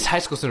high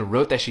school student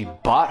wrote that she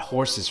bought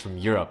horses from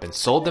Europe and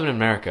sold them in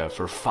America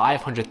for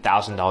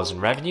 $500,000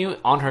 in revenue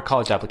on her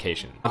college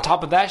application. On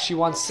top of that, she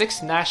won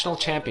 6 national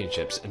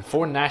championships and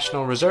 4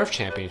 national reserve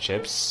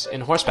championships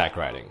in horseback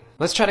riding.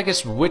 Let's try to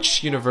guess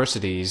which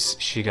universities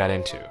she got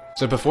into.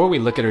 So before we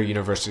look at her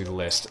university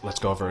list, let's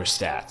go over her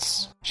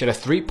stats. She had a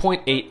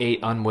 3.88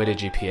 unweighted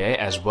GPA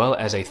as well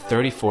as a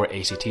 34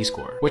 ACT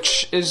score,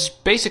 which is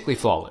basically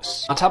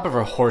flawless. On top of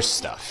her horse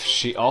stuff,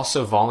 she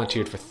also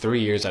volunteered for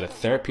 3 years at a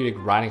therapeutic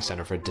riding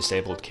center for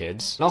disabled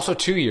kids, and also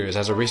 2 years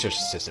as a research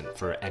assistant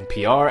for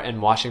NPR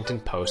and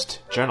Washington Post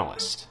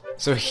journalist.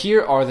 So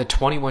here are the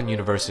 21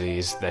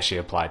 universities that she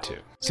applied to.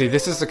 See,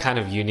 this is the kind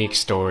of unique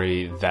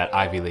story that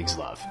Ivy Leagues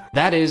love.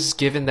 That is,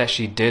 given that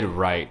she did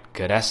write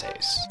good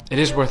essays. It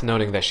is worth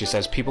noting that she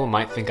says people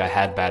might think I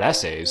had bad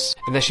essays,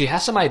 and that she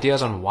has some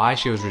ideas on why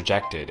she was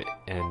rejected,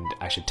 and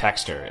I should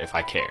text her if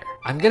I care.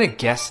 I'm gonna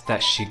guess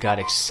that she got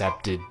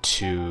accepted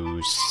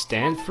to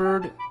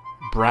Stanford,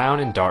 Brown,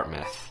 and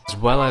Dartmouth, as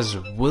well as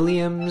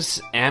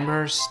Williams,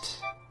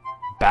 Amherst,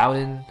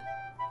 Bowdoin,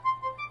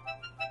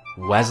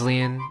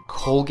 Wesleyan,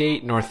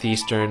 Colgate,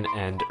 Northeastern,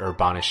 and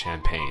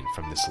Urbana-Champaign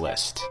from this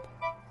list.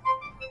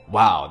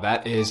 Wow,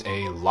 that is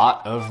a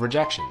lot of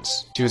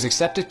rejections. She was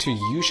accepted to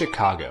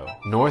UChicago,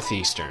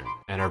 Northeastern,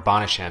 and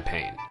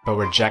Urbana-Champaign, but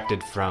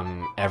rejected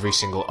from every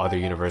single other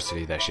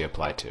university that she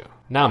applied to.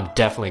 Now I'm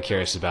definitely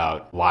curious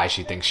about why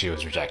she thinks she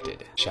was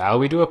rejected. Shall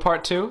we do a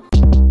part 2?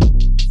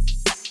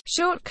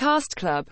 Short Cast Club